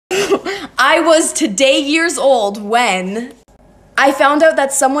I was today years old when I found out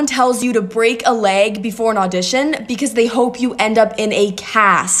that someone tells you to break a leg before an audition because they hope you end up in a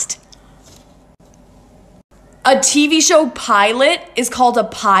cast. A TV show pilot is called a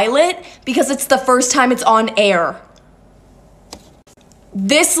pilot because it's the first time it's on air.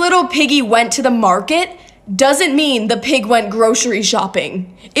 This little piggy went to the market doesn't mean the pig went grocery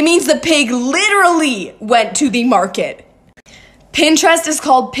shopping. It means the pig literally went to the market. Pinterest is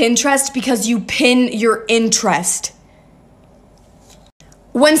called Pinterest because you pin your interest.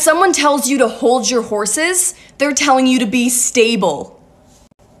 When someone tells you to hold your horses, they're telling you to be stable.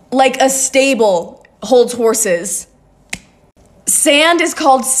 Like a stable holds horses. Sand is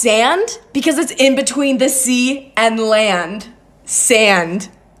called sand because it's in between the sea and land. Sand.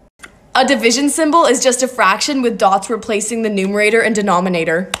 A division symbol is just a fraction with dots replacing the numerator and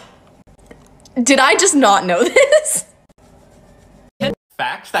denominator. Did I just not know this?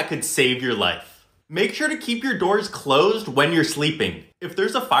 Facts that could save your life. Make sure to keep your doors closed when you're sleeping. If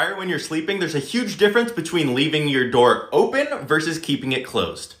there's a fire when you're sleeping, there's a huge difference between leaving your door open versus keeping it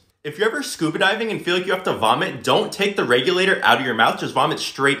closed. If you're ever scuba diving and feel like you have to vomit, don't take the regulator out of your mouth, just vomit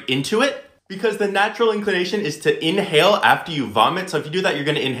straight into it. Because the natural inclination is to inhale after you vomit, so if you do that, you're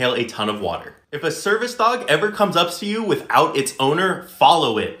gonna inhale a ton of water. If a service dog ever comes up to you without its owner,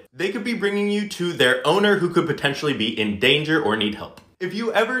 follow it. They could be bringing you to their owner who could potentially be in danger or need help. If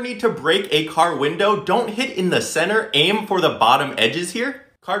you ever need to break a car window, don't hit in the center, aim for the bottom edges here.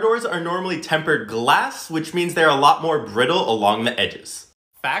 Car doors are normally tempered glass, which means they're a lot more brittle along the edges.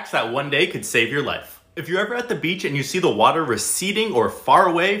 Facts that one day could save your life. If you're ever at the beach and you see the water receding or far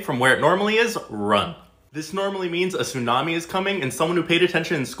away from where it normally is, run. This normally means a tsunami is coming, and someone who paid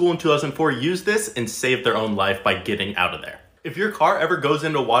attention in school in 2004 used this and saved their own life by getting out of there. If your car ever goes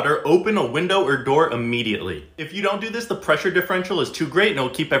into water, open a window or door immediately. If you don't do this, the pressure differential is too great and it'll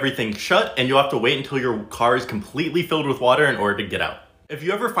keep everything shut, and you'll have to wait until your car is completely filled with water in order to get out. If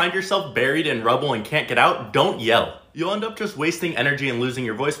you ever find yourself buried in rubble and can't get out, don't yell. You'll end up just wasting energy and losing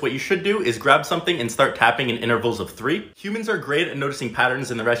your voice. What you should do is grab something and start tapping in intervals of 3. Humans are great at noticing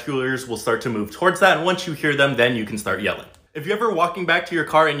patterns, and the rescuers will start to move towards that, and once you hear them, then you can start yelling. If you're ever walking back to your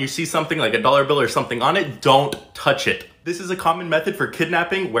car and you see something like a dollar bill or something on it, don't touch it. This is a common method for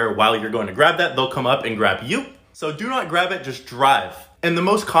kidnapping where while you're going to grab that, they'll come up and grab you. So do not grab it, just drive. And the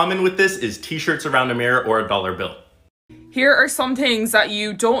most common with this is t-shirts around a mirror or a dollar bill. Here are some things that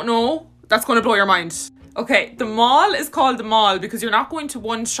you don't know that's going to blow your mind. Okay, the mall is called the mall because you're not going to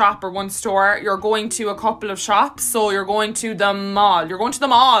one shop or one store. You're going to a couple of shops, so you're going to the mall. You're going to the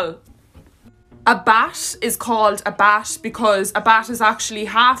mall. A bat is called a bat because a bat is actually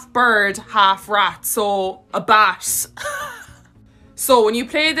half bird, half rat. So, a bat. So, when you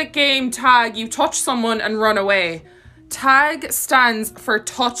play the game tag, you touch someone and run away. Tag stands for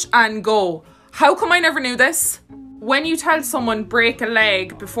touch and go. How come I never knew this? When you tell someone break a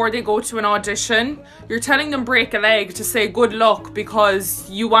leg before they go to an audition, you're telling them break a leg to say good luck because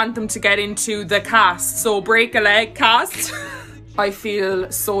you want them to get into the cast. So break a leg, cast. I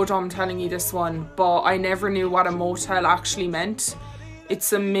feel so dumb telling you this one, but I never knew what a motel actually meant.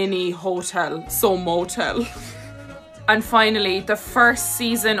 It's a mini hotel, so motel. And finally, the first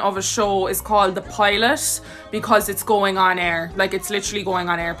season of a show is called the pilot because it's going on air. Like, it's literally going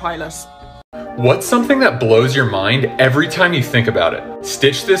on air, pilot. What's something that blows your mind every time you think about it?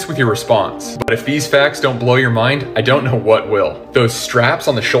 Stitch this with your response. But if these facts don't blow your mind, I don't know what will. Those straps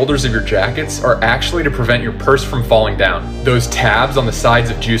on the shoulders of your jackets are actually to prevent your purse from falling down. Those tabs on the sides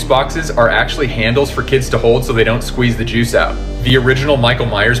of juice boxes are actually handles for kids to hold so they don't squeeze the juice out. The original Michael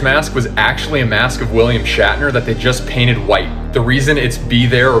Myers mask was actually a mask of William Shatner that they just painted white. The reason it's be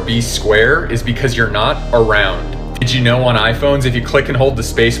there or be square is because you're not around. Did you know on iPhones, if you click and hold the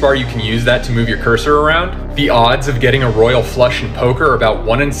spacebar, you can use that to move your cursor around? The odds of getting a royal flush in poker are about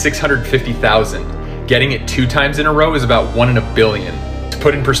 1 in 650,000. Getting it 2 times in a row is about 1 in a billion. To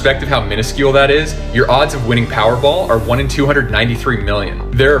put in perspective how minuscule that is, your odds of winning Powerball are 1 in 293 million.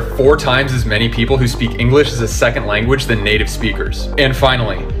 There are 4 times as many people who speak English as a second language than native speakers. And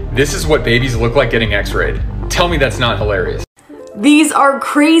finally, this is what babies look like getting x-rayed. Tell me that's not hilarious. These are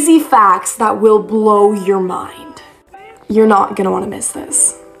crazy facts that will blow your mind. You're not gonna wanna miss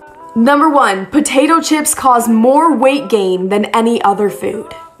this. Number 1, potato chips cause more weight gain than any other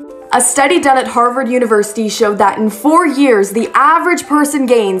food. A study done at Harvard University showed that in 4 years, the average person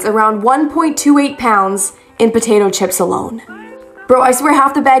gains around 1.28 pounds in potato chips alone. Bro, I swear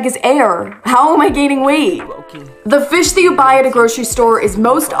half the bag is air. How am I gaining weight? The fish that you buy at a grocery store is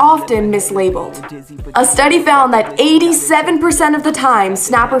most often mislabeled. A study found that 87% of the time,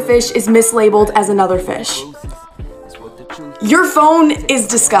 snapper fish is mislabeled as another fish. Your phone is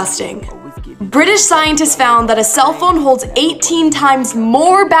disgusting. British scientists found that a cell phone holds 18 times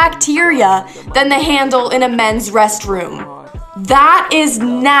more bacteria than the handle in a men's restroom. That is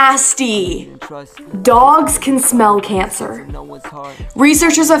nasty. Dogs can smell cancer.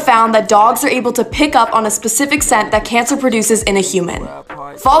 Researchers have found that dogs are able to pick up on a specific scent that cancer produces in a human.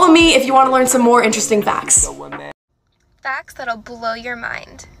 Follow me if you want to learn some more interesting facts. Facts that'll blow your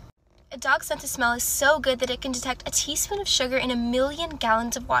mind. A dog's sense of smell is so good that it can detect a teaspoon of sugar in 1 million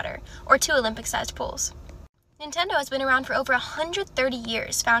gallons of water, or 2 Olympic-sized pools. Nintendo has been around for over 130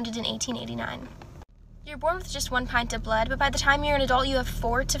 years, founded in 1889. You're born with just 1 pint of blood, but by the time you're an adult, you have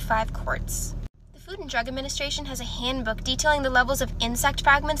 4 to 5 quarts. The Food and Drug Administration has a handbook detailing the levels of insect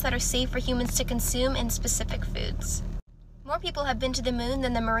fragments that are safe for humans to consume in specific foods. More people have been to the moon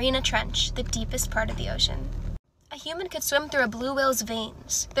than the Mariana Trench, the deepest part of the ocean. A human could swim through a blue whale's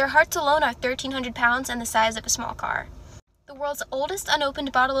veins. Their hearts alone are 1,300 pounds and the size of a small car. The world's oldest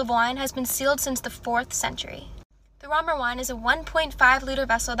unopened bottle of wine has been sealed since the 4th century. The Romer wine is a 1.5-liter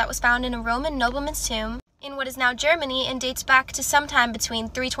vessel that was found in a Roman nobleman's tomb in what is now Germany and dates back to sometime between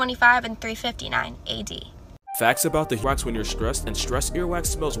 325 and 359 AD. Facts about the earwax when you're stressed, and stress earwax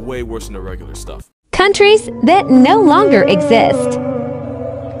smells way worse than the regular stuff. Countries that no longer exist.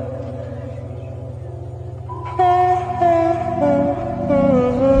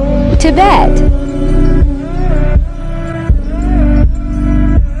 Tibet,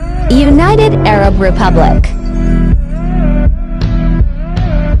 United Arab Republic,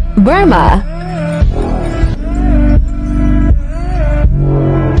 Burma,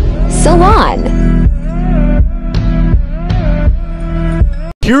 Ceylon.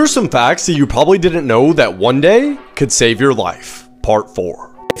 Here are some facts that you probably didn't know that one day could save your life. Part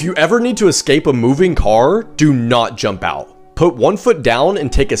 4. If you ever need to escape a moving car, do not jump out. Put 1 foot down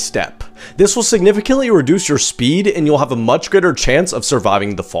and take a step. This will significantly reduce your speed and you'll have a much greater chance of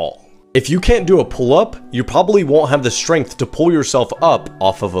surviving the fall. If you can't do a pull-up, you probably won't have the strength to pull yourself up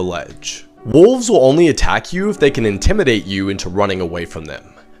off of a ledge. Wolves will only attack you if they can intimidate you into running away from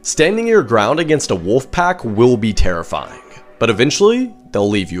them. Standing your ground against a wolf pack will be terrifying, but eventually, they'll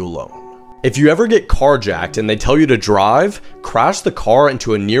leave you alone. If you ever get carjacked and they tell you to drive, crash the car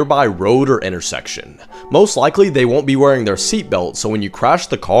into a nearby road or intersection. Most likely they won't be wearing their seatbelt, so when you crash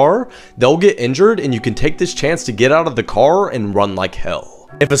the car, they'll get injured and you can take this chance to get out of the car and run like hell.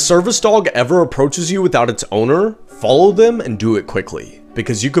 If a service dog ever approaches you without its owner, follow them and do it quickly,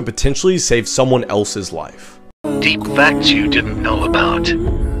 because you could potentially save someone else's life. Deep facts you didn't know about.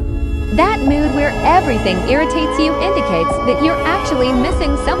 That mood where everything irritates you indicates that you're actually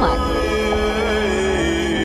missing someone.